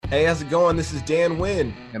Hey, how's it going? This is Dan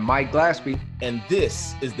Wynn, And Mike Glaspie. and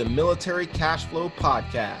this is the Military Cash Flow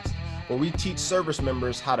Podcast, where we teach service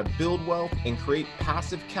members how to build wealth and create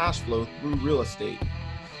passive cash flow through real estate.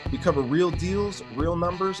 We cover real deals, real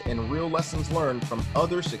numbers, and real lessons learned from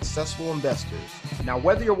other successful investors. Now,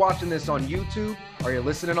 whether you're watching this on YouTube or you're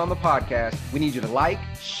listening on the podcast, we need you to like,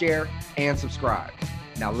 share, and subscribe.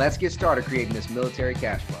 Now, let's get started creating this military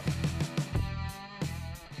cash flow.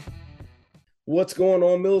 What's going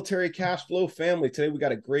on, Military Cash Flow family? Today we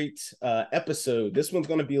got a great episode. This one's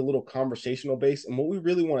going to be a little conversational based, and what we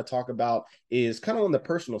really want to talk about is kind of on the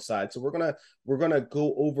personal side. So we're gonna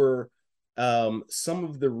go over some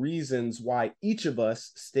of the reasons why each of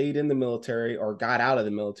us stayed in the military or got out of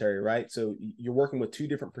the military, right? So you're working with two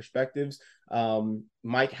different perspectives.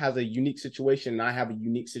 Mike has a unique situation, and I have a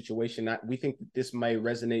unique situation. We think that this may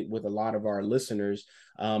resonate with a lot of our listeners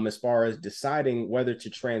as far as deciding whether to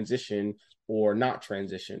transition or not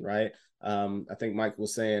transition, right? I think Mike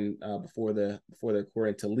was saying before the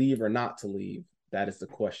recording, to leave or not to leave. That is the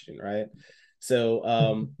question, right? So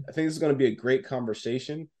I think this is going to be a great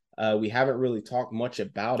conversation. We haven't really talked much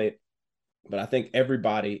about it, but I think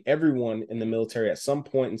everyone in the military at some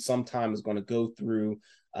point and some time is going to go through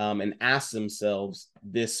and ask themselves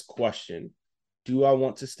this question: do I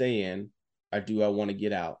want to stay in, or do I want to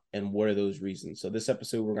get out? And what are those reasons? So this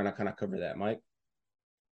episode, we're going to kind of cover that, Mike.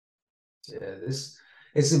 Yeah,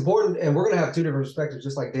 it's important, and we're gonna have two different perspectives,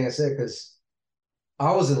 just like Dan said, because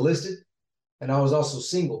I was enlisted and I was also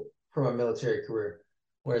single for my military career,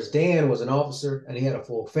 whereas Dan was an officer and he had a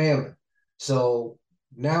full family. So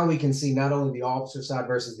now we can see not only the officer side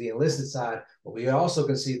versus the enlisted side, but we also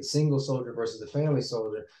can see the single soldier versus the family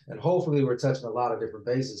soldier, and hopefully we're touching a lot of different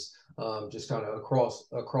bases, just kind of across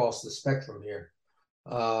the spectrum here.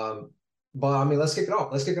 But I mean, let's kick it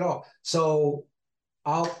off. So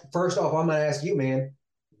first off, I'm going to ask you, man,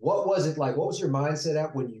 what was it like? What was your mindset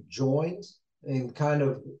at when you joined, and kind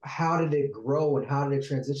of how did it grow and how did it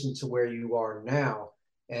transition to where you are now?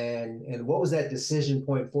 And what was that decision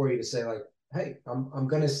point for you to say, like, hey, I'm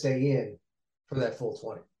going to stay in for that full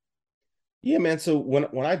 20? Yeah, man. So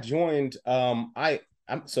when I joined,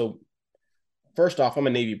 first off, I'm a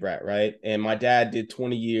Navy brat, right? And my dad did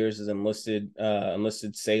 20 years as enlisted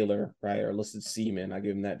sailor, right? Or enlisted seaman. I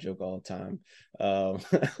give him that joke all the time. Um,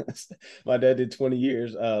 my dad did 20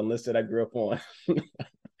 years enlisted. I grew up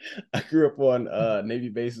on Navy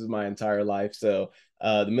bases my entire life. So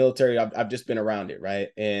the military, I've just been around it, right?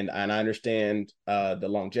 And I understand the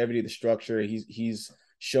longevity, the structure. He's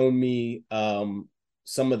shown me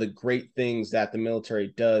some of the great things that the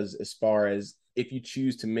military does as far as if you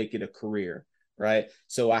choose to make it a career, right?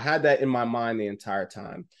 So I had that in my mind the entire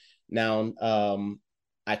time. Now,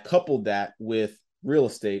 I coupled that with real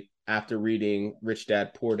estate after reading Rich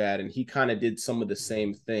Dad, Poor Dad, and he kind of did some of the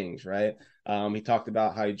same things, right? He talked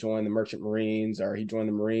about how he joined the Merchant Marines, or he joined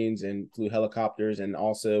the Marines and flew helicopters, and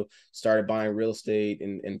also started buying real estate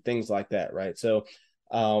and things like that, right? So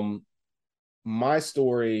my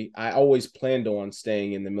story, I always planned on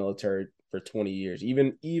staying in the military for 20 years,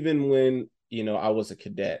 even when, I was a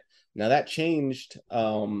cadet. Now that changed,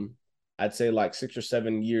 I'd say like 6 or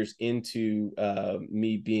 7 years into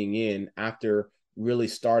me being in, after really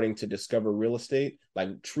starting to discover real estate,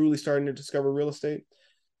 like truly starting to discover real estate.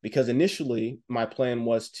 Because initially my plan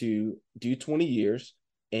was to do 20 years,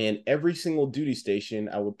 and every single duty station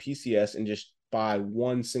I would PCS and just buy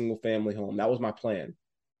one single family home. That was my plan,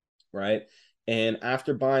 right? And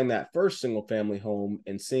after buying that first single family home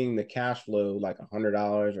and seeing the cash flow like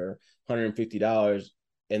 $100 or $150,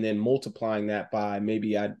 and then multiplying that by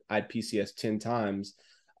maybe I'd PCS 10 times,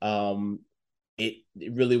 it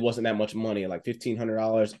really wasn't that much money, like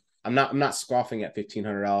 $1,500. I'm not scoffing at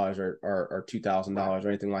 $1,500 or $2,000 or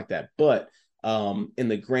anything like that, but in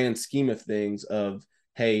the grand scheme of things, of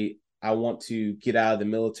hey, I want to get out of the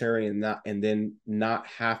military and then not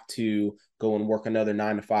have to go and work another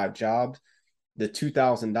 9 to 5 job, the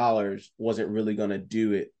 $2,000 wasn't really going to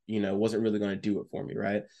do it. Wasn't really going to do it for me,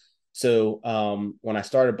 right? So when I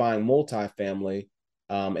started buying multifamily,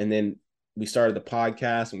 and then we started the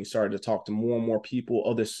podcast and we started to talk to more and more people,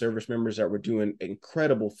 other service members that were doing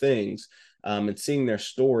incredible things, and seeing their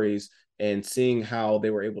stories and seeing how they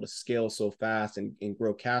were able to scale so fast and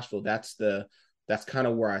grow cash flow. That's kind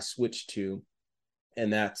of where I switched to.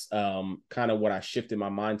 And that's kind of what I shifted my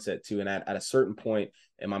mindset to. And at a certain point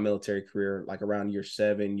in my military career, like around year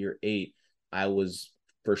 7, year 8, I was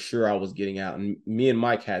getting out. And me and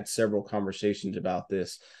Mike had several conversations about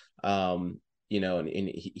this. And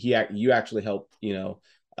you actually helped,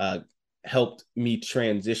 helped me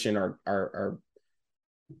transition, or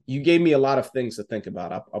you gave me a lot of things to think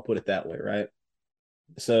about. I'll put it that way, right?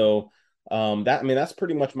 So that's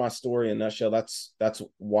pretty much my story in a nutshell. That's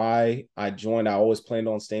why I joined. I always planned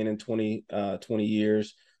on staying in 20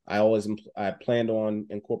 years. I planned on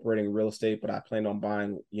incorporating real estate, but I planned on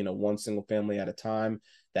buying, one single family at a time.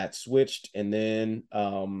 That switched, and then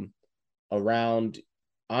around,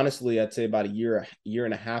 honestly, I'd say about year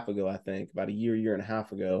and a half ago, I think about a year and a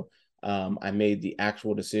half ago, I made the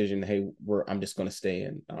actual decision. Hey, I'm just going to stay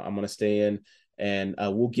in. I'm going to stay in, and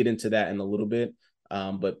we'll get into that in a little bit.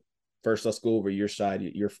 But first, let's go over your side,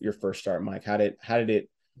 your first start, Mike. How did it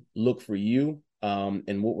look for you?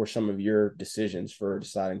 And what were some of your decisions for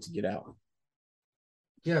deciding to get out?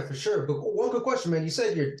 Yeah, for sure. But one good question, man. You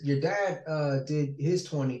said your dad did his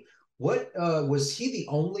 20. What was he the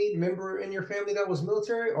only member in your family that was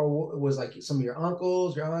military, or was like some of your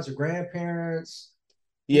uncles, your aunts, your grandparents?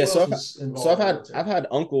 Yeah, Who else was so involved in the I've military? had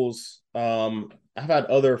uncles. I've had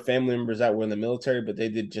other family members that were in the military, but they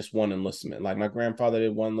did just one enlistment. Like my grandfather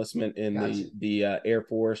did one enlistment in Gotcha. the Air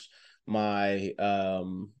Force. My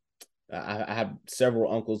I have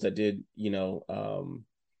several uncles that did,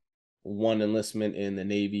 one enlistment in the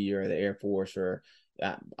Navy or the Air Force, or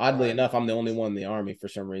oddly Right. enough, I'm the only one in the Army for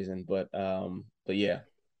some reason. But yeah,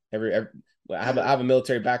 every I have a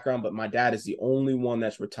military background, but my dad is the only one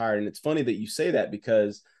that's retired. And it's funny that you say that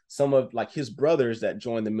because some of like his brothers that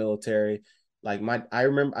joined the military, like I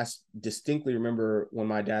distinctly remember when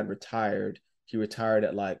my dad retired. He retired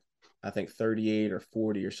at like I think 38 or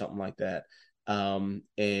 40 or something like that.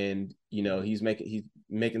 And he's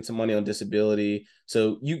making some money on disability.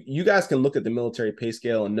 So you guys can look at the military pay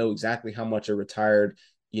scale and know exactly how much a retired,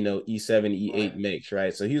 E7, E8 Right. makes,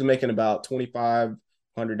 right? So he was making about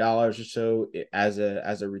 $2,500 or so as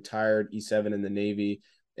a retired E7 in the Navy.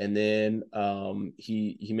 And then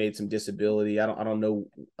he made some disability. I don't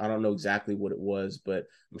know exactly what it was, but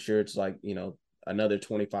I'm sure it's like, another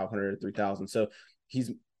 2,500 or 3,000. So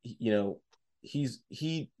he's you know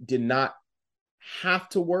he did not have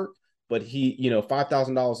to work, but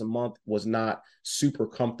 $5,000 a month was not super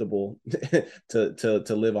comfortable to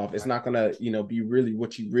live off. It's Right. not gonna, be really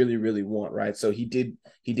what you really, really want, right? So he did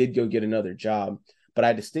go get another job. But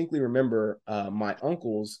I distinctly remember him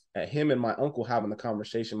and my uncle having the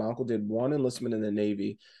conversation. My uncle did one enlistment in the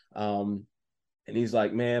Navy. And he's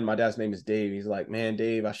like, man, my dad's name is Dave. He's like, man,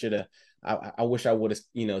 Dave, I wish I would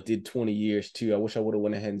have, did 20 years too. I wish I would have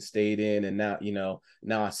went ahead and stayed in. And now,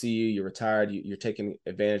 now I see you're retired. You're taking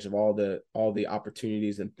advantage of all the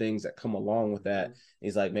opportunities and things that come along with that. Mm-hmm. And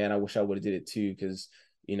he's like, man, I wish I would have did it too. Cause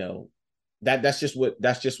that's just what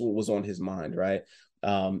was on his mind. Right.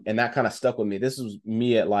 And that kind of stuck with me. This was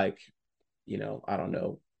me at like, I don't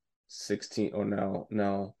know, 16 or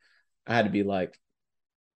no, I had to be like,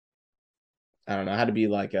 I don't know. I had to be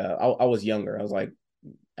like, I was younger. I was like,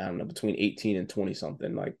 I don't know, between 18 and 20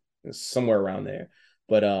 something, like somewhere around there.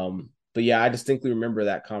 But yeah, I distinctly remember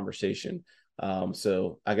that conversation.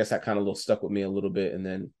 So I guess that kind of little stuck with me a little bit, and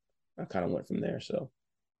then I kind of went from there. So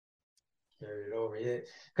Carried it over, yeah.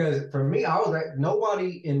 Because for me, I was like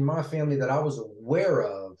nobody in my family that I was aware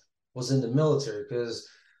of was in the military. Because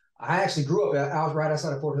I actually grew up. I was right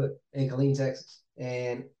outside of Fort Hood in Killeen, Texas,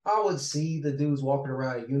 and I would see the dudes walking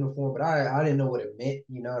around in uniform, but I didn't know what it meant.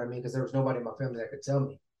 You know what I mean? Because there was nobody in my family that could tell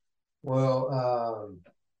me. Well,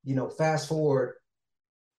 fast forward,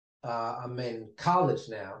 I'm in college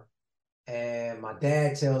now, and my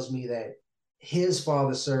dad tells me that his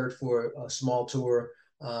father served for a small tour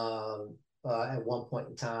at one point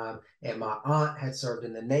in time, and my aunt had served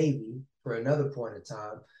in the Navy for another point in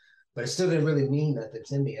time, but it still didn't really mean nothing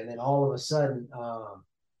to me. And then all of a sudden,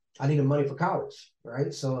 I needed money for college,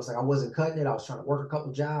 right? So it's like I wasn't cutting it. I was trying to work a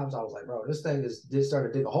couple jobs. I was like, bro, this thing just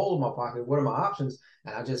started to dig a hole in my pocket. What are my options?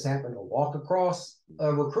 And I just happened to walk across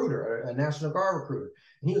a recruiter, a National Guard recruiter.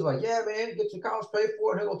 And he was like, yeah, man, get your college paid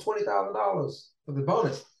for it. He'll go $20,000 for the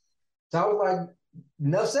bonus. So I was like,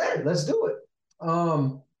 enough said, let's do it.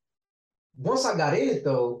 Once I got in it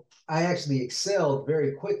though, I actually excelled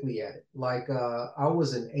very quickly at it. Like I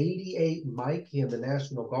was an 88 Mike in the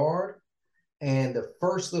National Guard. And the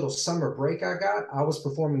first little summer break I got, I was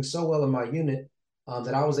performing so well in my unit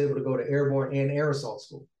that I was able to go to airborne and air assault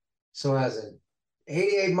school. So as an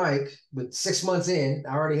 88 Mike with 6 months in,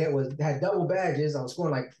 I already had double badges. I was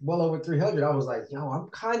scoring like well over 300. I was like, I'm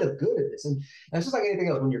kind of good at this. And it's just like anything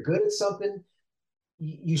else. When you're good at something,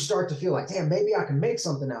 you start to feel like, damn, maybe I can make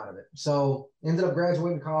something out of it. So ended up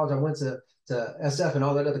graduating college. I went to SF and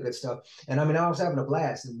all that other good stuff. And I mean, I was having a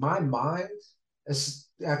blast. In my mind,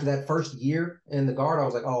 after that first year in the Guard, I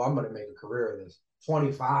was like, oh, I'm going to make a career of this.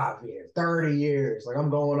 25 years, 30 years, like I'm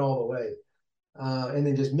going all the way. And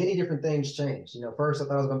then just many different things changed. First I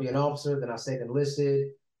thought I was going to be an officer, then I stayed enlisted,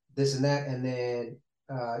 this and that. And then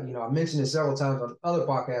I mentioned it several times on other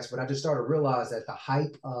podcasts, but I just started to realize that the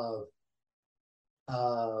hype of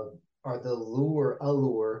or the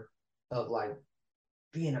allure of like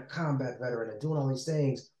being a combat veteran and doing all these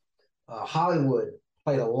things, Hollywood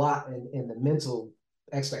played a lot in the mental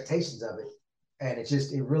expectations of it. And it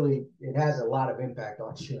has a lot of impact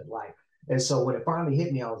on you in life. And so when it finally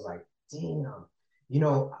hit me, I was like, damn,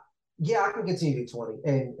 yeah, I can continue to do 20.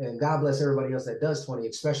 And God bless everybody else that does 20,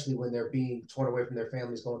 especially when they're being torn away from their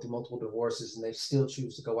families, going through multiple divorces, and they still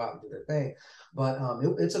choose to go out and do their thing. But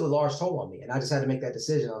it took a large toll on me. And I just had to make that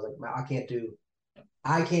decision. I was like, man,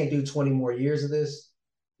 I can't do 20 more years of this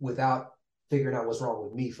without figuring out what's wrong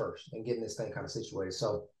with me first and getting this thing kind of situated.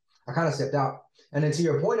 So I kind of stepped out. And then to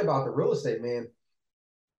your point about the real estate, man,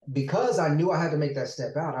 because I knew I had to make that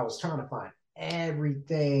step out, I was trying to find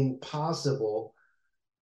everything possible.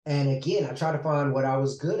 And again, I tried to find what I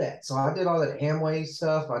was good at. So I did all that Amway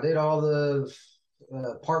stuff. I did all the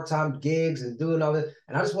part-time gigs and doing all that.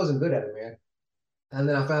 And I just wasn't good at it, man. And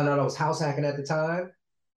then I found out I was house hacking at the time.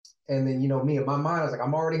 And then, me in my mind, I was like,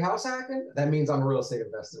 I'm already house hacking. That means I'm a real estate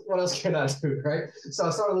investor. What else can I do, right? So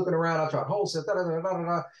I started looking around. I tried wholesale,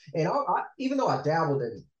 and even though I dabbled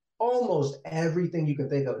in almost everything you can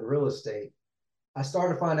think of in real estate, I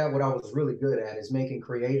started to find out what I was really good at is making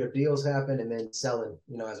creative deals happen and then selling,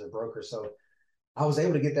 as a broker. So I was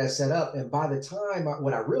able to get that set up. And by the time,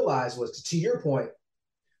 what I realized was, to your point,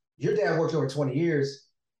 your dad worked over 20 years.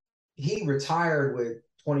 He retired with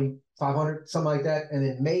 2,500, something like that, and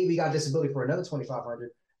then maybe got disability for another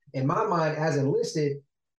 2,500. In my mind, as enlisted,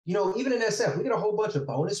 even in SF, we get a whole bunch of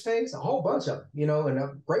bonus pays, a whole bunch of them, and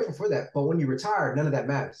I'm grateful for that. But when you retire, none of that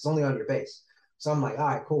matters. It's only on your base. So I'm like, all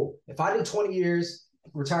right, cool. If I do 20 years,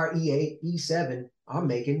 retire E8, E7, I'm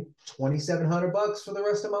making $2,700 for the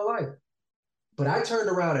rest of my life. But I turned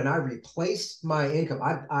around and I replaced my income.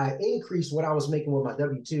 I increased what I was making with my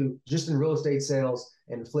W-2 just in real estate sales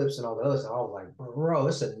and flips and all the other stuff. I was like, bro,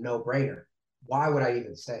 it's a no-brainer. Why would I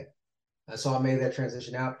even stay? So I made that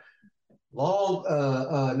transition out. Not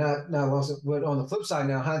long, but on the flip side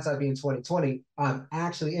now, hindsight being 2020, I'm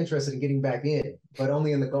actually interested in getting back in, but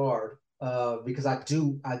only in the guard. Because I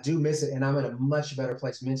do miss it, and I'm in a much better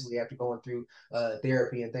place mentally after going through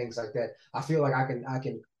therapy and things like that. I feel like I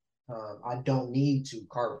don't need to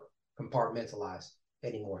compartmentalize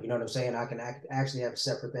anymore. You know what I'm saying? I can actually have a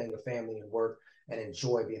separate thing of family and work and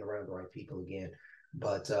enjoy being around the right people again.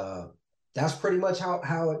 But that's pretty much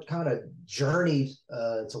how it kind of journeyed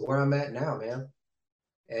to where I'm at now, man.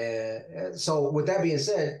 And so with that being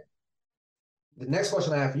said, the next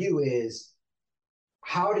question I have for you is,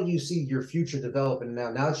 how do you see your future developing now?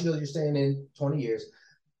 Now that you're staying in 20 years,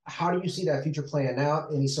 how do you see that future playing out?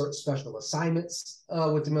 Any sort of special assignments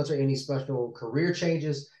with the military, any special career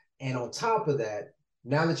changes? And on top of that,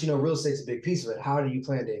 now that real estate's a big piece of it, how do you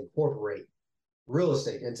plan to incorporate real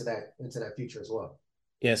estate into that future as well?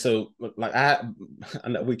 Yeah, so like I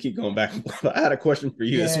know we keep going back, but I had a question for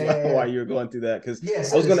you as well while you were going through that, because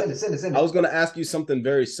I was gonna ask you something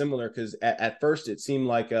very similar, because at first it seemed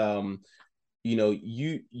like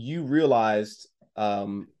you realized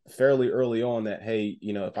fairly early on that, hey,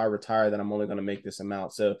 if I retire, then I'm only going to make this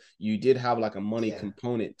amount. So you did have like a money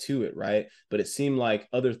component to it, right? But it seemed like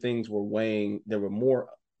other things were weighing. There were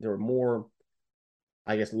more,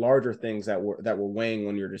 I guess, larger things that were weighing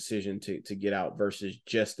on your decision to get out versus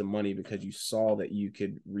just the money, because you saw that you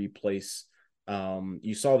could replace.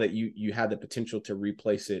 You saw that you had the potential to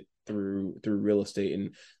replace it through real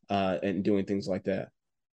estate and doing things like that.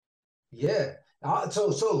 Yeah.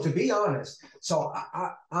 So to be honest,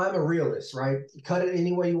 I'm a realist, right? Cut it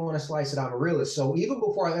any way you want to slice it. I'm a realist. So even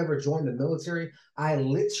before I ever joined the military, I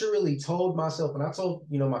literally told myself, and I told,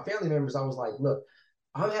 my family members, I was like, look,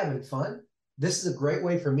 I'm having fun. This is a great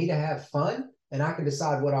way for me to have fun, and I can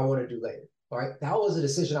decide what I want to do later. All right. That was a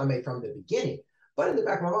decision I made from the beginning. But in the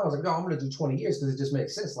back of my mind, I was like, no, I'm going to do 20 years because it just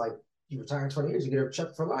makes sense. Like, you retire in 20 years, you get a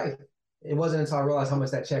check for life. It wasn't until I realized how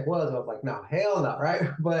much that check was, I was like, no, hell no,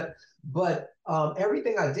 right? But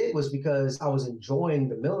everything I did was because I was enjoying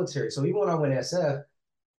the military. So even when I went SF,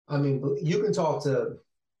 I mean, you can talk to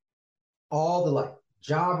all the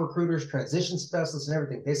job recruiters, transition specialists, and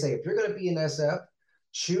everything. They say, if you're going to be in SF,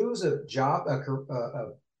 choose a job,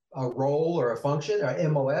 a role or a function or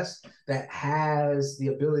MOS that has the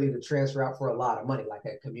ability to transfer out for a lot of money, like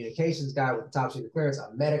a communications guy with the top secret clearance, a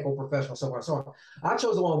medical professional, so on and so on. I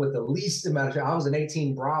chose the one with the least amount of, I was an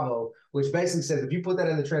 18 Bravo, which basically says, if you put that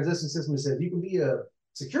in the transition system, it says you can be a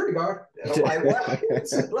security guard. And I'm like, what?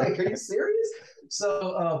 Like, are you serious?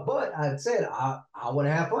 So, but I said, I want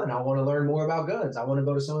to have fun. I want to learn more about guns. I want to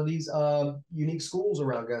go to some of these unique schools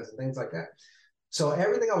around guns and things like that. So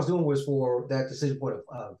everything I was doing was for that decision point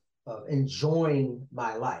of enjoying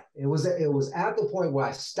my life. It was at the point where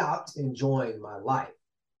I stopped enjoying my life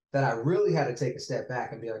that I really had to take a step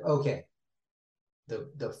back and be like, okay,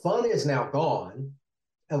 the fun is now gone.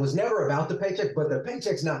 It was never about the paycheck, but the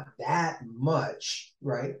paycheck's not that much,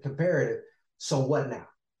 right? Comparative. So what now?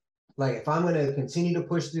 Like, if I'm going to continue to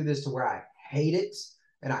push through this to where I hate it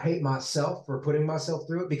and I hate myself for putting myself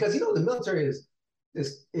through it, because the military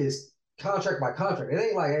is contract by contract. It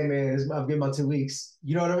ain't like, hey man, I'm getting my 2 weeks.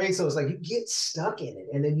 You know what I mean? So it's like you get stuck in it,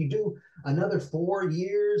 and then you do another 4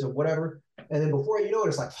 years or whatever, and then before you know it,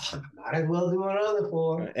 it's like, might as well do another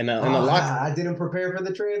 4. And a lot, I didn't prepare for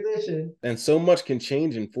the transition. and so much can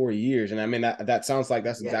change in 4 years. And I mean, that sounds like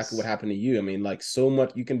that's exactly what Yes. happened to you. I mean, like, so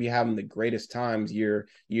much, you can be having the greatest times years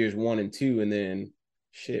 1 and 2, and then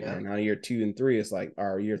shit, man, now year 2 and 3, it's like,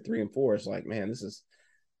 or year 3 and 4, it's like, man,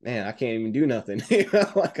 I can't even do nothing.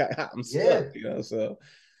 Like I'm stuck, so.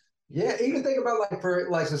 Yeah, even think about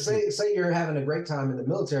so say you're having a great time in the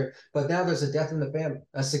military, but now there's a death in the family,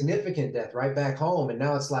 a significant death right back home, and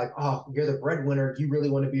now it's like, oh, you're the breadwinner, you really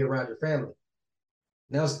want to be around your family.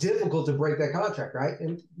 Now it's difficult to break that contract, right?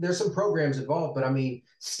 And there's some programs involved, but I mean,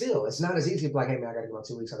 still, it's not as easy to be like, hey man, I got to do my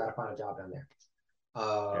 2 weeks, I got to find a job down there.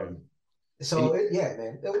 Man,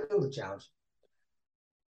 it was a challenge.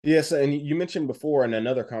 Yes, and you mentioned before in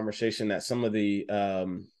another conversation that some of the,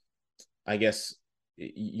 I guess,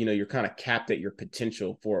 you're kind of capped at your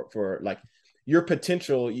potential for like your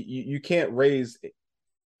potential. You can't raise.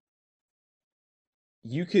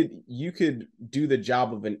 You could do the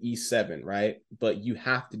job of an E7, right? But you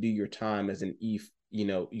have to do your time as an E.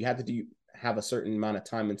 You have to have a certain amount of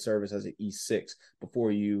time in service as an E6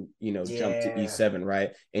 before you jump to E7,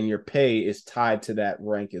 right? And your pay is tied to that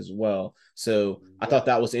rank as well. So I thought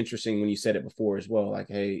that was interesting when you said it before as well. Like,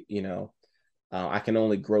 hey, I can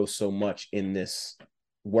only grow so much in this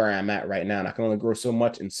where I'm at right now, and I can only grow so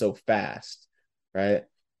much and so fast, right?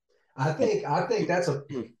 I think that's a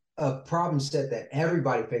problem set that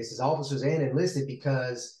everybody faces, officers and enlisted,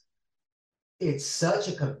 because it's such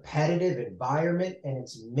a competitive environment, and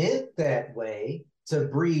it's meant that way to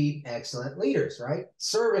breed excellent leaders, right?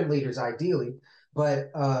 Servant leaders, ideally.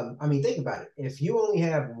 But I mean, think about it. If you only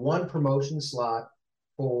have one promotion slot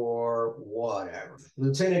for whatever,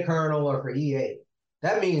 lieutenant colonel or for E8,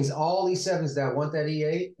 that means all these sevens that want that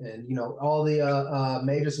E8, and all the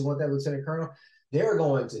majors who want that lieutenant colonel, they're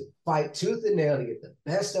going to fight tooth and nail to get the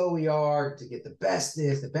best OER, to get the best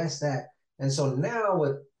this, the best that. And so now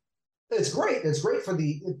it's great. It's great for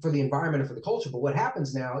the environment and for the culture. But what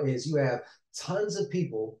happens now is you have tons of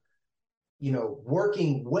people,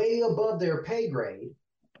 working way above their pay grade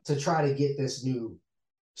to try to get this new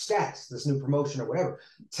status, this new promotion or whatever.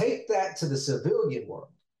 Take that to the civilian world.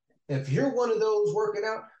 If you're one of those working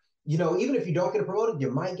out, even if you don't get promoted, you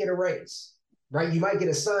might get a raise, right? You might get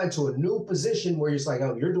assigned to a new position where it's like,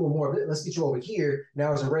 oh, you're doing more of it. Let's get you over here.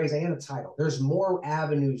 Now as a raise and a title. There's more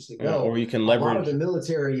avenues to go. Or you can leverage. A lot of the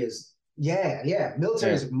military is,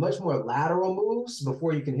 military is much more lateral moves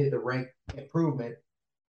before you can hit the rank improvement.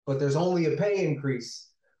 But there's only a pay increase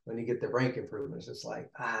when you get the rank improvements. It's like,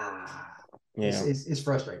 it's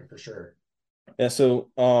frustrating for sure. Yeah, so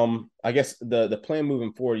I guess the plan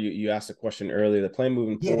moving forward, you asked a question earlier, the plan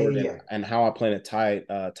moving forward and how I plan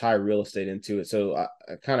to tie real estate into it. So I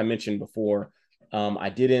kind of mentioned before, I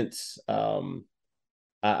didn't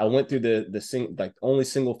I went through the only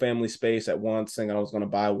single family space at once, thinking I was going to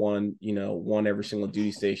buy one every single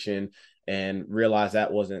duty station, and realized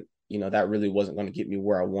that wasn't, that really wasn't going to get me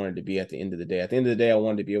where I wanted to be at the end of the day. At the end of the day, I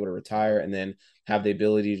wanted to be able to retire and then have the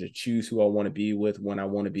ability to choose who I want to be with, when I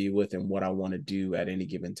want to be with, and what I want to do at any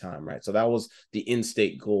given time, right? So that was the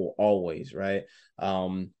in-state goal always, right?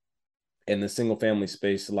 In the single family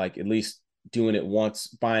space, like at least doing it once,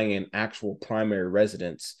 buying an actual primary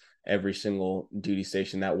residence every single duty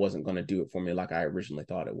station, that wasn't going to do it for me like I originally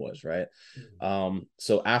thought it was, right?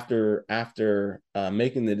 So after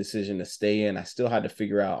making the decision to stay in, I still had to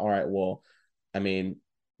figure out, all right, well, I mean,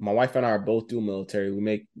 my wife and I are both dual military. We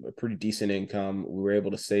make a pretty decent income. We were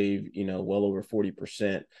able to save, well over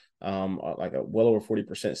 40%, like a well over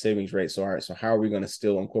 40% savings rate. So, all right, so how are we going to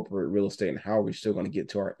still incorporate real estate, and how are we still going to get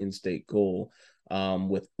to our in-state goal,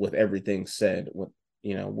 with everything said,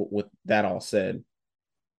 with that all said?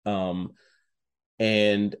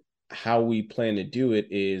 And how we plan to do it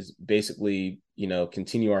is basically,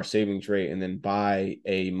 continue our savings rate and then buy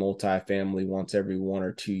a multifamily once every 1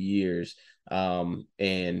 or 2 years. And,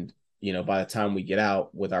 by the time we get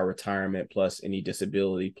out with our retirement, plus any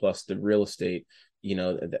disability, plus the real estate,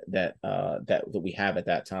 that we have at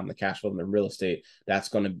that time, the cash flow from the real estate, that's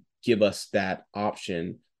going to give us that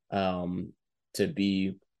option, to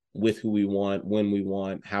be with who we want, when we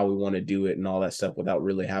want, how we want to do it, and all that stuff without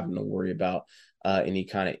really having to worry about any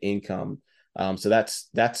kind of income. So that's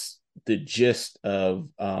the gist of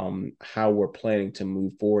how we're planning to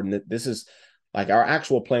move forward. And this is like our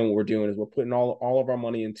actual plan. What we're doing is we're putting all of our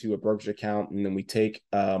money into a brokerage account, and then we take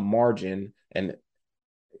a margin. And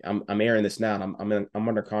I'm airing this now, and I'm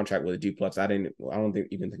under contract with a duplex. I don't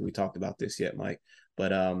even think we talked about this yet, Mike.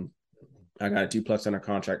 But I got a duplex under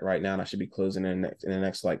contract right now, and I should be closing in the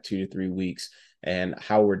next like 2 to 3 weeks. And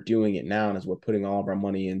how we're doing it now is we're putting all of our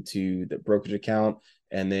money into the brokerage account,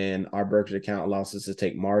 and then our brokerage account allows us to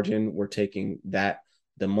take margin. We're taking the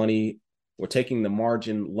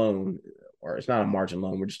margin loan, or it's not a margin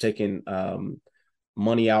loan. We're just taking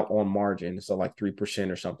money out on margin, so like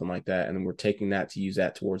 3% or something like that, and then we're taking that to use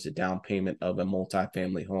that towards the down payment of a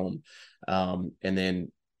multifamily home, and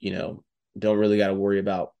then don't really got to worry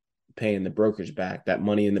about paying the brokerage back. That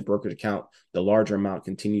money in the brokerage account, the larger amount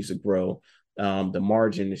continues to grow. The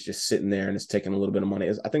margin is just sitting there and it's taking a little bit of money.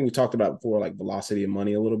 I think we talked about before, like velocity of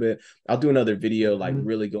money a little bit. I'll do another video, like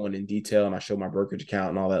really going in detail, and I show my brokerage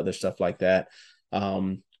account and all that other stuff like that.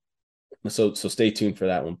 So stay tuned for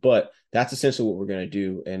that one. But that's essentially what we're going to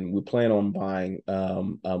do. And we plan on buying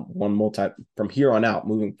from here on out,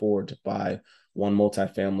 moving forward, to buy one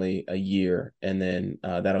multifamily a year. And then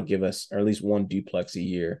that'll give us, or at least one duplex a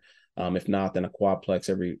year. If not, then a quadplex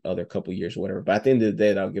every other couple of years or whatever. But at the end of the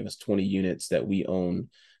day, that'll give us 20 units that we own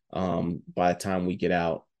by the time we get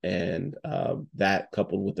out. And that,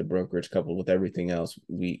 coupled with the brokerage, coupled with everything else,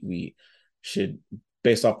 we should,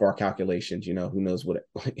 based off our calculations, who knows what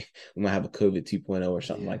we might have a COVID 2.0 or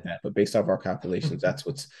something like that. But based off our calculations, that's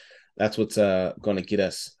what's going to get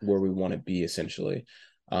us where we want to be, essentially.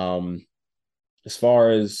 As far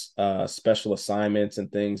as special assignments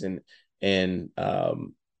and things, and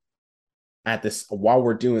at this, while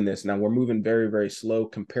we're doing this now, we're moving very, very slow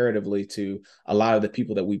comparatively to a lot of the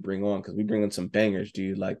people that we bring on, because we bring on some bangers,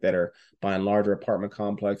 dude, like that are buying larger apartment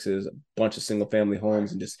complexes, a bunch of single family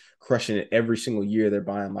homes, and just crushing it every single year. They're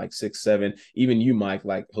buying like 6, 7, even you, Mike,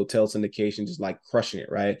 like hotel syndication, just like crushing it,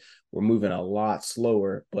 right? We're moving a lot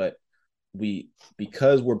slower, but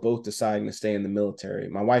because we're both deciding to stay in the military,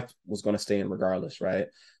 my wife was going to stay in regardless, right?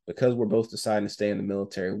 Because we're both deciding to stay in the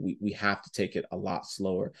military, we have to take it a lot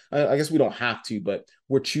slower. I guess we don't have to, but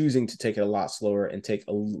we're choosing to take it a lot slower and take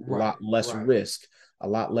a lot less risk,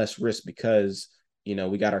 because,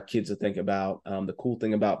 we got our kids to think about. The cool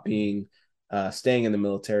thing about staying in the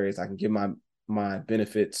military is I can give my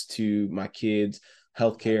benefits to my kids,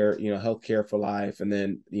 healthcare for life. And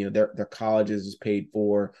then, their colleges is paid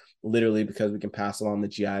for, literally, because we can pass along the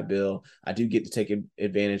GI Bill. I do get to take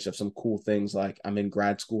advantage of some cool things, like I'm in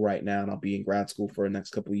grad school right now, and I'll be in grad school for the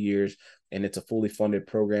next couple of years, and it's a fully funded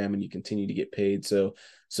program, and you continue to get paid. So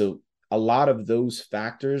a lot of those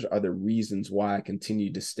factors are the reasons why I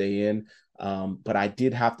continue to stay in. But I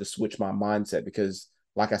did have to switch my mindset, because,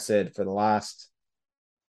 like I said, for the last,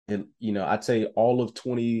 and I'd say all of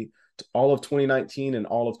 2019 and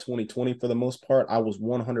all of 2020, for the most part, I was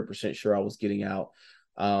 100% sure I was getting out,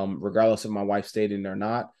 regardless if my wife stayed in or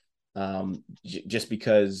not, just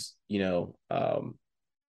because, I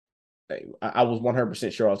was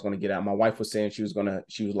 100% sure I was going to get out. My wife was saying she was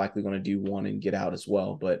likely going to do one and get out as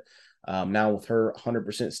well. But now with her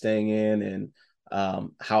 100% staying in, and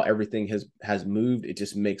how everything has moved, it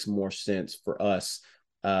just makes more sense for us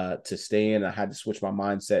to stay in. I had to switch my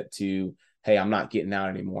mindset to, hey, I'm not getting out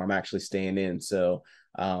anymore. I'm actually staying in. So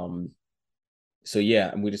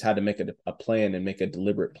yeah, and we just had to make a plan, and make a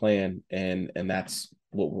deliberate plan, and that's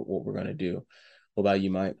what we're going to do. What about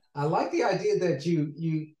you, Mike? I like the idea that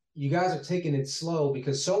you guys are taking it slow,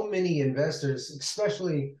 because so many investors,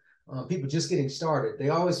 especially people just getting started, they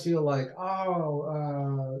always feel like,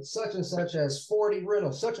 such and such has 40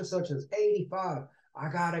 rentals, such and such has 85. I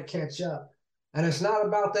gotta catch up. And it's not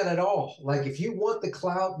about that at all. Like, if you want the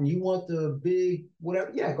clout and you want the big whatever,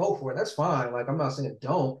 yeah, go for it. That's fine. Like, I'm not saying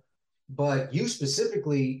don't, but you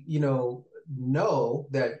specifically, know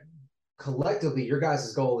that collectively your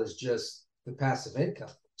guys' goal is just the passive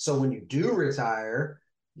income. So when you do retire,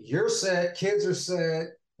 you're set, kids are set,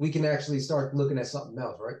 we can actually start looking at something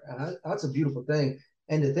else, right? And that's a beautiful thing.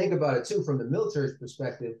 And to think about it too, from the military's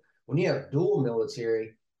perspective, when you have dual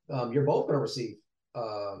military, you're both going to receive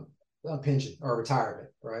a pension or retirement,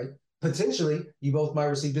 right? Potentially, you both might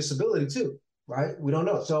receive disability too, right? We don't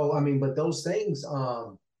know. So, but those things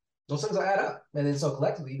will add up. And then so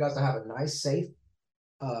collectively, you guys will have a nice, safe,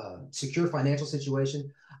 secure financial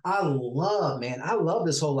situation. I love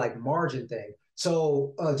this whole like margin thing.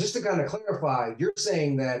 So just to kind of clarify, you're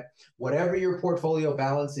saying that whatever your portfolio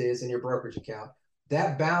balance is in your brokerage account,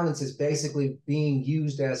 that balance is basically being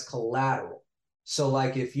used as collateral. So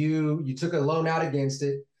like if you took a loan out against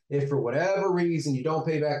it, if for whatever reason you don't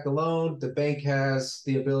pay back the loan, the bank has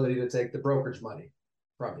the ability to take the brokerage money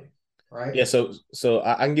from you, right? Yeah, so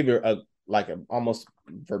I can give you a like a almost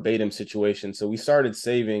verbatim situation. So we started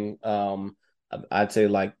saving, I'd say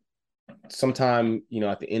like sometime,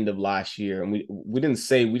 at the end of last year, and we didn't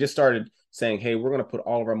say, we just started saying, hey, we're going to put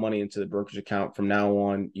all of our money into the brokerage account from now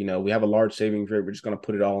on. We have a large savings rate. We're just going to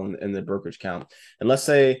put it all in the brokerage account. And let's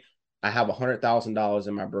say I have $100,000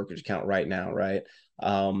 in my brokerage account right now, right?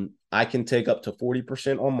 I can take up to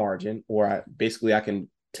 40% on margin, or I can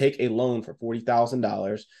take a loan for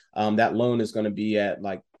 $40,000. That loan is going to be at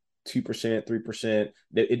like 2%, 3%.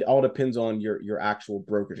 It all depends on your actual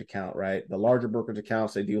brokerage account, right? The larger brokerage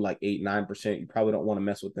accounts, they do like 8, 9%. You probably don't want to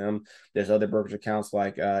mess with them. There's other brokerage accounts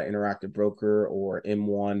like Interactive Broker or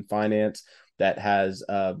M1 Finance that has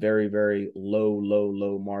very, very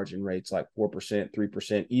low margin rates, like 4%,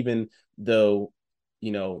 3%, even though,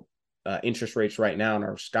 interest rates right now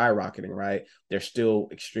are skyrocketing, right? They're still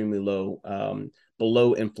extremely low,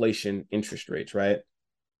 below inflation interest rates, right?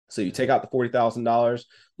 So you take out the $40,000.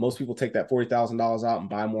 Most people take that $40,000 out and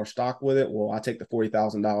buy more stock with it. Well, I take the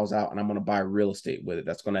 $40,000 out and I'm going to buy real estate with it.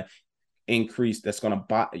 That's going to increase. That's going to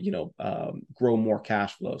buy, grow more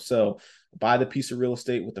cash flow. So buy the piece of real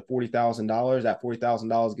estate with the $40,000. That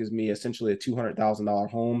 $40,000 gives me essentially a $200,000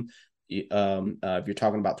 home. If you're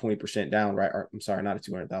talking about 20% down, right? Or, I'm sorry, not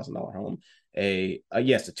a $200,000 home.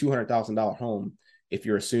 Yes, a $200,000 home. If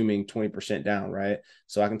you're assuming 20% down, right?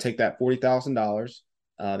 So I can take that $40,000.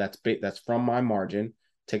 That's from my margin.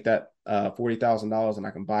 Take that $40,000 and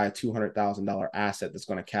I can buy a $200,000 asset that's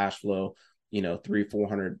going to cash flow, $300,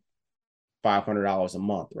 $400, $500 a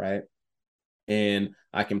month, right? And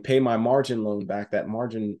I can pay my margin loan back. That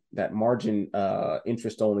margin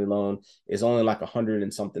interest only loan is only like $100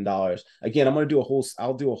 and something. Again, I'll do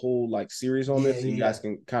a whole like series on this so you guys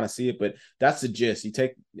can kind of see it. But that's the gist. You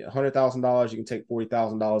take $100,000, you can take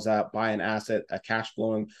 $40,000 out, buy an asset, a cash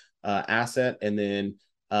flowing asset, and then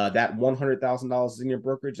that $100,000 is in your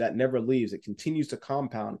brokerage. That never leaves. It continues to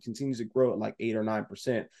compound. It continues to grow at like 8 or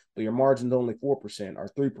 9%, but your margin's only 4% or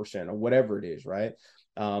 3% or whatever it is, right?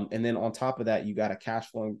 And then on top of that, you got a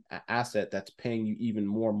cash flowing asset that's paying you even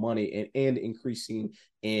more money and increasing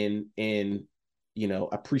in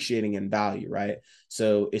appreciating in value, right?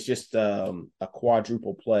 So it's just a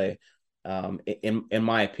quadruple play, in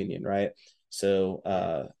my opinion, right? So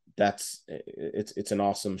it's an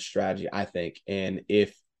awesome strategy, I think. And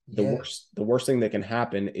if the worst thing that can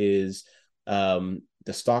happen is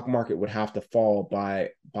the stock market would have to fall by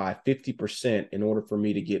 50% in order for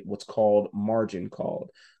me to get what's called margin called,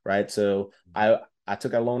 right? So I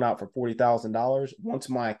took a loan out for $40,000. Once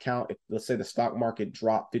my account, let's say the stock market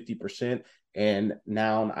dropped 50%, and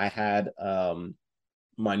now I had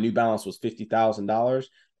my new balance was $50,000,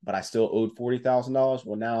 but I still owed $40,000.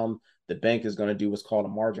 Well, now the bank is going to do what's called a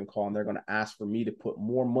margin call, and they're going to ask for me to put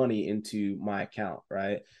more money into my account,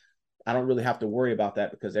 right? I don't really have to worry about that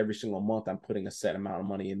because every single month I'm putting a set amount of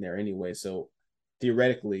money in there anyway. So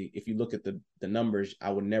theoretically, if you look at the numbers,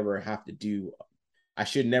 I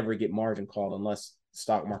should never get margin called unless the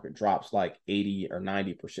stock market drops like 80 or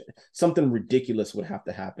 90%. Something ridiculous would have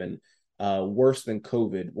to happen, worse than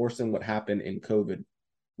what happened in COVID,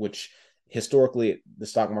 which historically the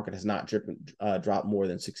stock market has not dropped more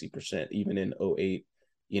than 60%, even in 08,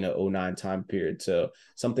 09 time period. So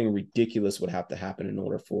something ridiculous would have to happen in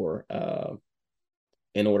order for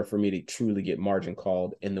me to truly get margin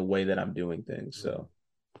called in the way that I'm doing things. So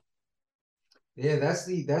yeah, that's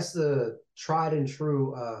the tried and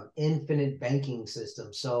true infinite banking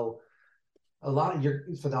system. So a lot of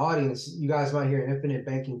for the audience, you guys might hear infinite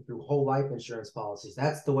banking through whole life insurance policies.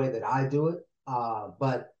 That's the way that I do it.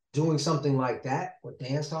 But doing something like that, what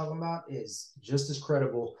Dan's talking about, is just as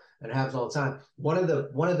credible and happens all the time. One of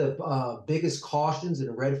the biggest cautions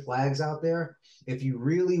and red flags out there, if you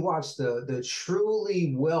really watch the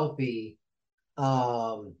truly wealthy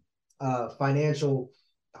financial,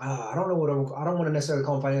 I don't want to necessarily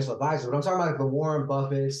call them financial advisors, but I'm talking about like the Warren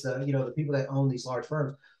Buffetts, the people that own these large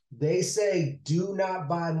firms. They say do not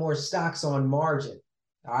buy more stocks on margin.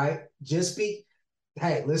 All right,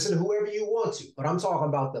 hey, listen to whoever you want to, but I'm talking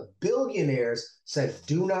about the billionaires said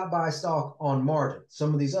do not buy stock on margin.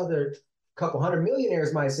 Some of these other couple hundred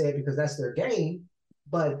millionaires might say it because that's their game,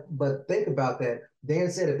 but think about that. Dan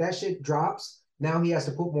said if that shit drops, now he has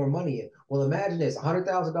to put more money in. Well, imagine this: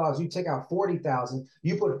 $100,000. You take out $40,000.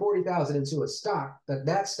 You put $40,000 into a stock.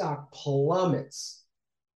 That stock plummets.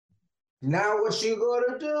 Now what you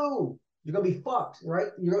gonna do? you're gonna be fucked, right?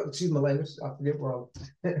 You're excuse my language, I forget wrong.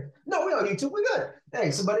 No, we on YouTube, we're good.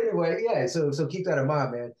 Hey, so but anyway, yeah, so keep that in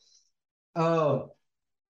mind, man.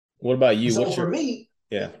 What about you? So What's for your me,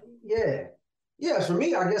 yeah? yeah. Yeah, for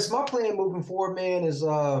me, I guess my plan moving forward, man, is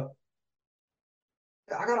I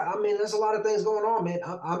mean, there's a lot of things going on, man.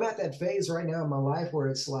 I'm at that phase right now in my life where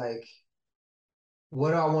it's like,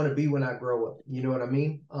 what do I want to be when I grow up? You know what I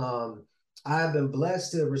mean? I've been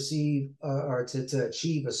blessed to receive or to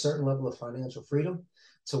achieve a certain level of financial freedom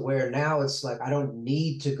to where now it's like I don't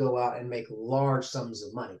need to go out and make large sums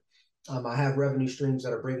of money. I have revenue streams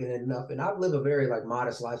that are bringing in enough, and I live a very like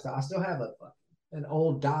modest lifestyle. I still have an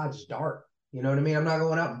old Dodge Dart. You know what I mean? I'm not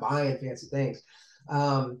going out and buying fancy things.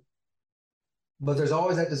 But there's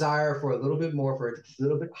always that desire for a little bit more, for a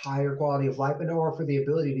little bit higher quality of life, and or for the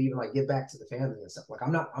ability to even like give back to the family and stuff. Like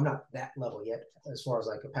I'm not that level yet as far as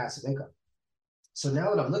like a passive income. So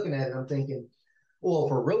now that I'm looking at it, I'm thinking, well,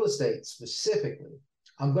 for real estate specifically,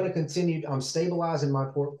 I'm going to continue. I'm stabilizing my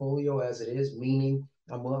portfolio as it is, meaning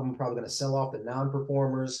I'm probably going to sell off the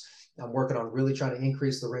non-performers. I'm working on really trying to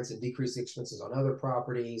increase the rents and decrease the expenses on other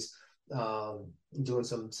properties. Doing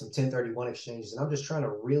some 1031 exchanges, and I'm just trying to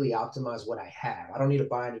really optimize what I have. I don't need to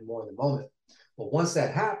buy any more in the moment. But once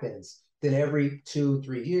that happens, then every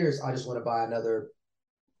 2-3 years, I just want to buy another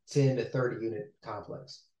 10 to 30 unit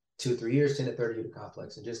complex. 2-3 years, 10 to 30 unit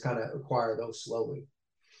complex, and just kind of acquire those slowly.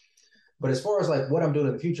 But as far as like what I'm doing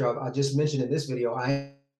in the future, I just mentioned in this video,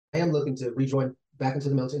 I am looking to rejoin back into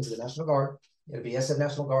the military, into the National Guard. It'll be SF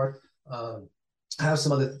National Guard. I have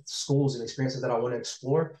some other schools and experiences that I want to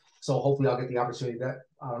explore. So hopefully I'll get the opportunity that,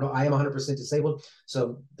 I don't know, I am 100% disabled.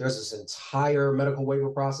 So there's this entire medical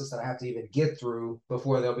waiver process that I have to even get through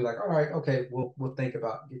before they'll be like, all right, okay, we'll think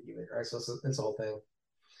about getting you in, right? So it's a whole thing.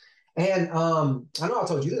 And I know I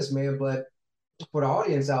told you this, man, but for the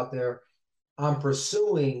audience out there, I'm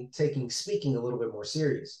pursuing taking speaking a little bit more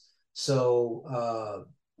serious. So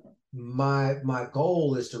my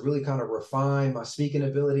goal is to really kind of refine my speaking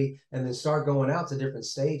ability and then start going out to different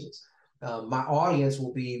stages. My audience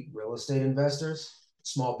will be real estate investors,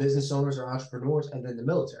 small business owners or entrepreneurs, and then the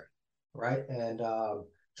military, right? And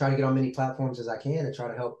try to get on many platforms as I can and try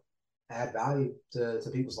to help add value to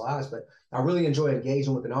people's lives. But I really enjoy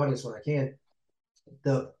engaging with an audience when I can.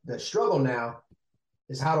 The struggle now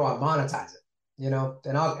is how do I monetize it? You know,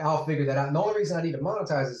 and I'll figure that out. And the only reason I need to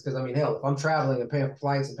monetize is because I mean, hell, if I'm traveling and paying for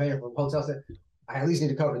flights and paying for hotels, I at least need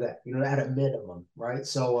to cover that, you know, at a minimum, right?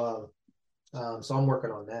 So so I'm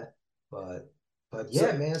working on that. But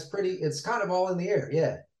yeah, man, it's kind of all in the air.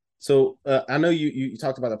 Yeah. So I know you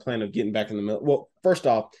talked about the plan of getting back in the middle. Well, first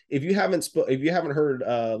off, if you haven't heard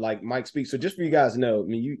like Mike speak, so just for you guys to know, I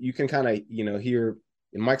mean, you can kind of hear.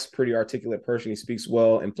 And Mike's a pretty articulate person. He speaks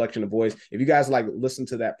well, inflection of voice. If you guys like listen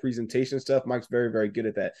to that presentation stuff, Mike's very, very good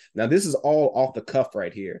at that. Now, this is all off the cuff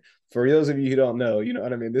right here. For those of you who don't know, you know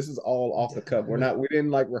what I mean? This is all off the cuff. We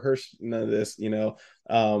didn't like rehearse none of this,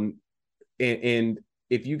 and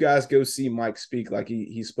if you guys go see Mike speak, like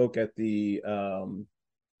he spoke at the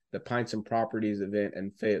Pints and Properties event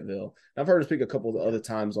in Fayetteville. I've heard him speak a couple of other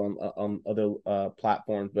times on other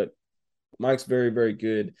platforms, but Mike's very, very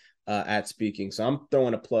good at speaking. So I'm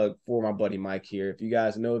throwing a plug for my buddy Mike here. If you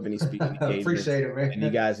guys know of any speaking engagements, appreciate it, man. And you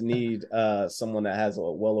guys need someone that has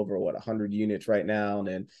well over 100 units right now,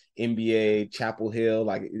 and NBA, Chapel Hill,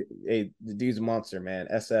 like, hey, the dude's a monster, man.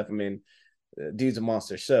 SF, I mean, dude's a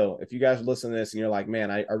monster. So if you guys listen to this and you're like, man,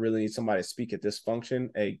 I really need somebody to speak at this function,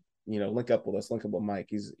 hey, link up with us, link up with Mike.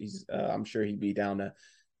 He's I'm sure he'd be down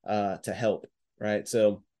to help, right?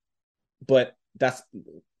 So, but that's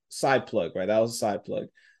side plug, right? That was a side plug.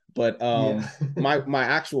 But yeah. my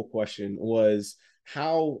actual question was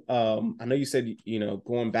how I know you said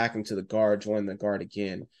going back into the Guard, join the Guard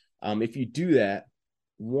again. If you do that,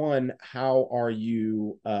 one, how are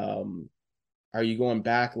you going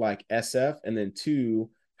back like SF? And then two,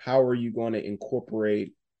 how are you going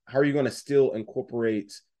to still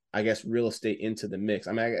incorporate, I guess, real estate into the mix?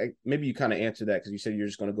 I mean, maybe you kind of answered that because you said you're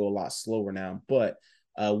just going to go a lot slower now, but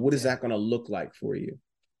what is that going to look like for you?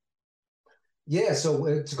 Yeah,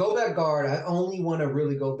 so to go back Guard, I only want to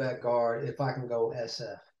really go back Guard if I can go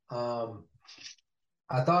SF.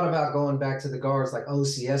 I thought about going back to the Guards like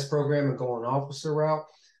OCS program and going officer route,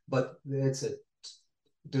 but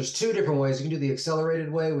there's two different ways. You can do the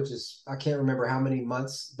accelerated way, which is I can't remember how many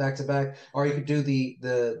months back to back, or you could do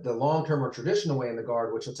the long-term or traditional way in the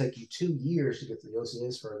Guard, which will take you 2 years to get to the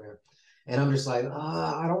OCS program. And I'm just like,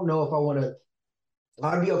 I don't know if I want to.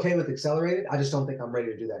 I'd be okay with accelerated. I just don't think I'm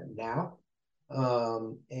ready to do that now.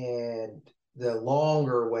 And The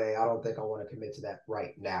longer way, I don't think I want to commit to that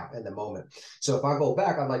right now in the moment. So if I go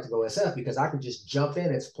back, I'd like to go SF because I can just jump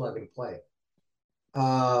in. It's plug and play.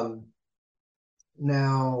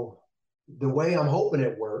 Now, the way I'm hoping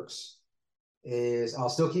it works is I'll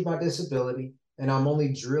still keep my disability, and I'm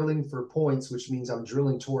only drilling for points, which means I'm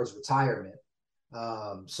drilling towards retirement.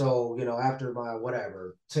 So, after my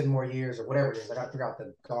 10 more years or whatever it is, I got to figure out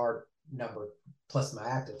the guard number plus my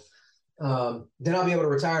active. Then I'll be able to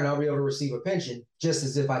retire and I'll be able to receive a pension just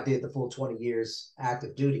as if I did the full 20 years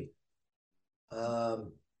active duty. I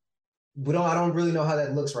don't really know how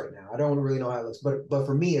that looks right now. I don't really know how it looks, but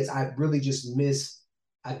for me, I really just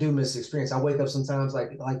I do miss the experience. I wake up sometimes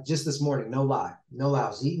like just this morning, no lie. I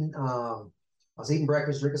was eating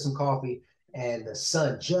breakfast, drinking some coffee, and the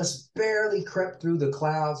sun just barely crept through the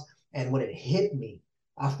clouds. And when it hit me,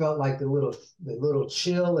 I felt like the little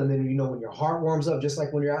chill. And then, when your heart warms up, just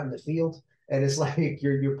like when you're out in the field and it's like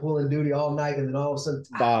you're pulling duty all night. And then all of a sudden,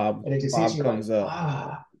 and it just hits you comes like,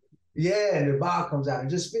 up. Yeah. And the Bob comes out. It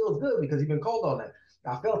just feels good because you've been cold all night.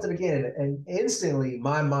 I felt it again. And instantly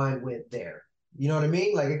my mind went there. You know what I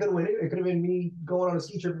mean? Like it could have been me going on a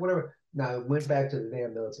ski trip or whatever. No, it went back to the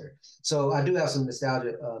damn military. So I do have some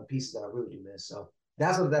nostalgia pieces that I really do miss. So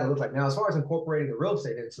that's what that looks like. Now, as far as incorporating the real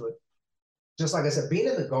estate into it, just like I said, being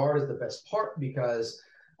in the guard is the best part because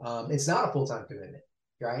it's not a full-time commitment,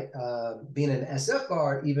 right? Being an SF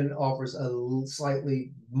guard even offers a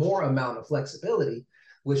slightly more amount of flexibility,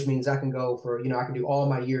 which means I can go for, I can do all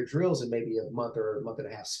my year drills in maybe a month or a month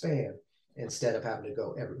and a half span instead of having to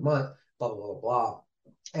go every month, blah, blah, blah, blah.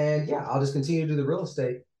 And yeah, I'll just continue to do the real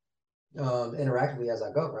estate interactively as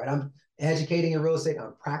I go, right? I'm educating in real estate.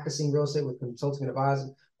 I'm practicing real estate with consulting and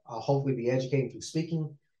advising. I'll hopefully be educating through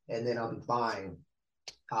speaking, and then I'll be buying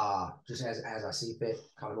just as I see fit,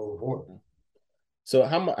 kind of moving forward. So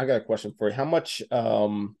I got a question for you.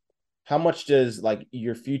 How much does like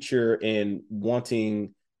your future in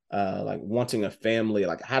wanting a family,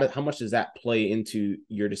 like how much does that play into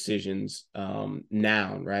your decisions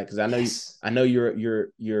now, right? Because I know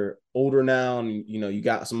you're older now, and you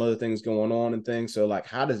got some other things going on and things. So like,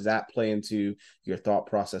 how does that play into your thought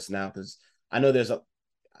process now? Because I know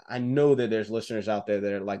that there's listeners out there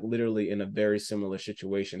that are like literally in a very similar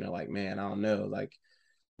situation. They're like, man, I don't know, like,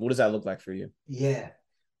 what does that look like for you? Yeah,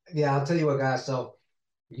 I'll tell you what, guys. So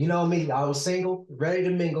you know me, I was single, ready to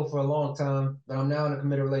mingle for a long time, but I'm now in a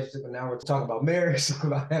committed relationship, and now we're talking about marriage,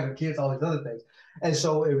 talking about having kids, all these other things. And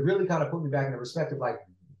so it really kind of put me back in the perspective, like,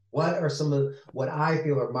 what are some of what I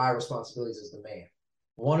feel are my responsibilities as the man?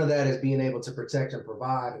 One of that is being able to protect and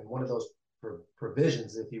provide, and one of those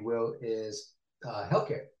provisions, if you will, is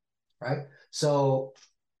healthcare, right? So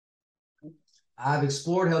I've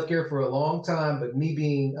explored healthcare for a long time, but me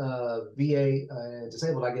being VA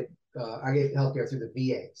disabled, I get healthcare through the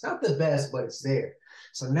VA. It's not the best, but it's there.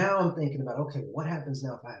 So now I'm thinking about, okay, what happens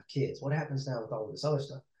now if I have kids? What happens now with all this other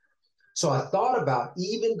stuff? So I thought about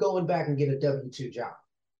even going back and get a W-2 job.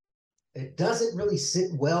 It doesn't really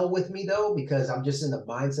sit well with me though, because I'm just in the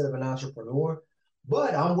mindset of an entrepreneur,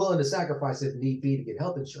 but I'm willing to sacrifice if need be to get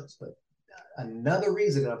health insurance. But another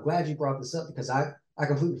reason, and I'm glad you brought this up because I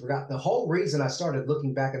completely forgot. The whole reason I started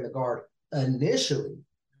looking back in the guard initially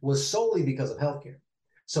was solely because of healthcare.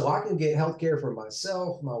 So I can get healthcare for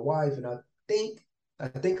myself, my wife, and I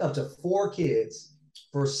think up to 4 kids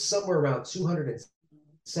for somewhere around $270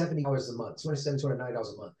 a month, $270, $290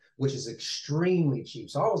 a month, which is extremely cheap.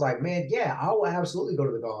 So I was like, man, yeah, I will absolutely go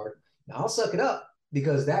to the guard. Now I'll suck it up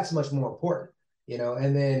because that's much more important,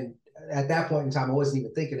 And then at that point in time, I wasn't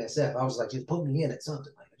even thinking SF. I was like, just put me in at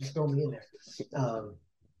something, like just throw me in there.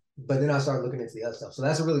 But then I started looking into the other stuff. So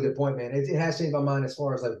that's a really good point, man. It has changed my mind as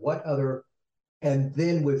far as like what other, and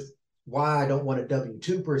then with why I don't want a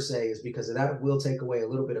W-2 per se is because that will take away a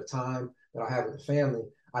little bit of time that I have with the family.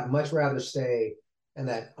 I'd much rather stay in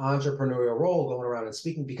that entrepreneurial role going around and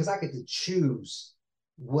speaking because I get to choose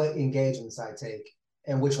what engagements I take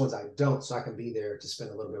and which ones I don't, so I can be there to spend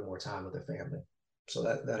a little bit more time with the family. So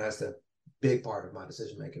that has the big part of my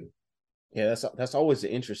decision making. Yeah, that's always the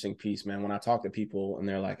interesting piece, man. When I talk to people and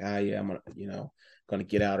they're like, yeah, I'm gonna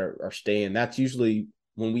get out or stay in. That's usually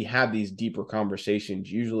when we have these deeper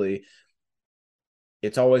conversations. Usually,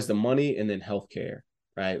 it's always the money and then healthcare,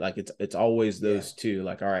 right? Like it's always those two.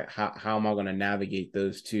 Like, all right, how am I going to navigate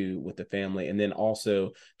those two with the family, and then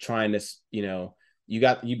also trying to,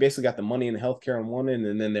 you basically got the money and the healthcare on one end,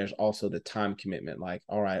 and then there's also the time commitment. Like,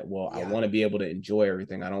 all right, well, I want to be able to enjoy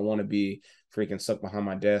everything. I don't want to be freaking stuck behind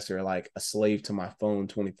my desk or like a slave to my phone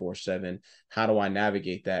 24/7. How do I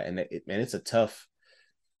navigate that? And it's a tough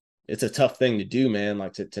it's a tough thing to do, man,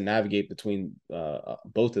 like to navigate between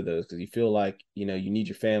both of those, because you feel like, you know, you need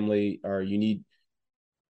your family, or you need,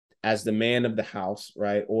 as the man of the house,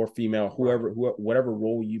 right, or female, whatever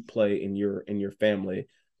role you play in your family,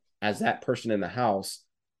 as that person in the house,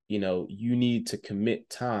 you know, you need to commit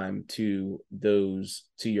time to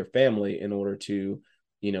your family in order to,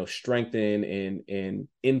 you know, strengthen and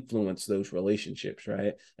influence those relationships,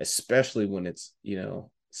 right? Especially when it's, you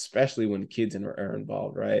know, especially when kids are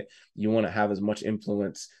involved, right? You want to have as much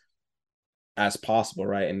influence as possible,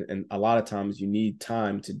 right? And a lot of times you need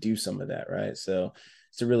time to do some of that, right? So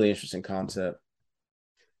it's a really interesting concept.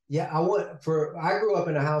 Yeah, I grew up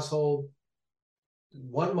in a household,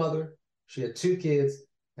 one mother, she had two kids,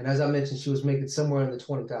 and as I mentioned, she was making somewhere in the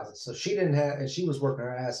 20,000. So she didn't have, and she was working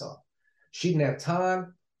her ass off. She didn't have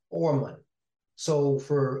time or money. So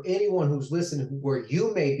for anyone who's listening, where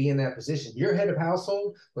you may be in that position, you're head of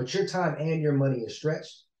household, but your time and your money is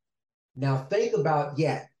stretched. Now think about,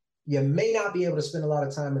 yeah, you may not be able to spend a lot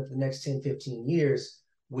of time in the next 10, 15 years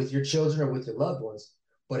with your children or with your loved ones.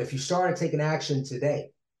 But if you started taking action today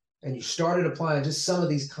and you started applying just some of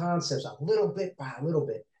these concepts a little bit by a little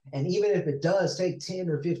bit, and even if it does take 10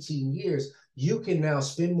 or 15 years, you can now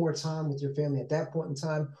spend more time with your family at that point in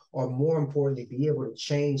time, or more importantly, be able to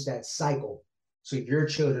change that cycle so your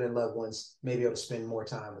children and loved ones may be able to spend more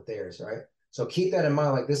time with theirs, right? So keep that in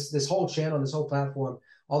mind. Like this whole channel, this whole platform,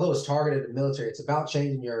 although it's targeted at the military, it's about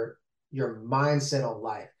changing your mindset on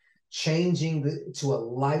life, changing to a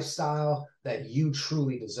lifestyle that you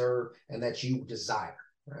truly deserve and that you desire.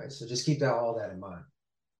 Right. So just keep all that in mind.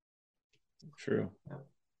 True.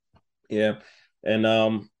 Yeah. And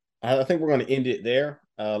I think we're going to end it there.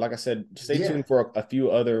 Like I said, stay tuned for a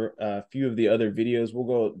few of the other videos. We'll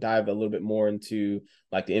go dive a little bit more into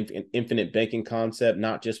like the infinite banking concept,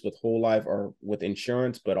 not just with whole life or with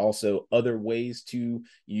insurance, but also other ways to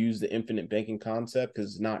use the infinite banking concept,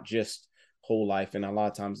 because it's not just whole life, and a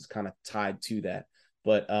lot of times it's kind of tied to that.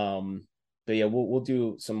 But yeah, we'll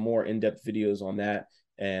do some more in-depth videos on that,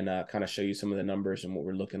 and kind of show you some of the numbers and what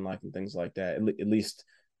we're looking like and things like that. At least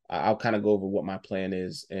I'll kind of go over what my plan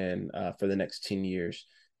is and for the next 10 years.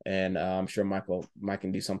 And I'm sure Mike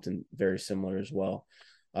can do something very similar as well.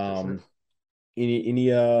 Sure. Any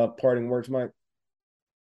parting words, Mike?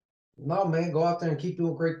 No, man, go out there and keep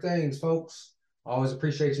doing great things, folks. Always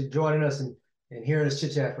appreciate you joining us and hearing us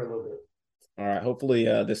chit chat for a little bit. All right. Hopefully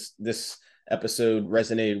this episode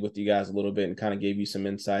resonated with you guys a little bit and kind of gave you some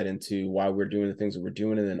insight into why we're doing the things that we're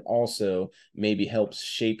doing, and then also maybe helps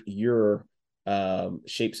shape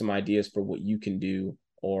some ideas for what you can do,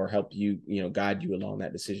 or help you, guide you along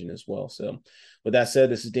that decision as well. So with that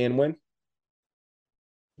said, this is Dan Wynn.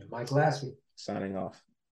 And Mike Lasky. Signing off.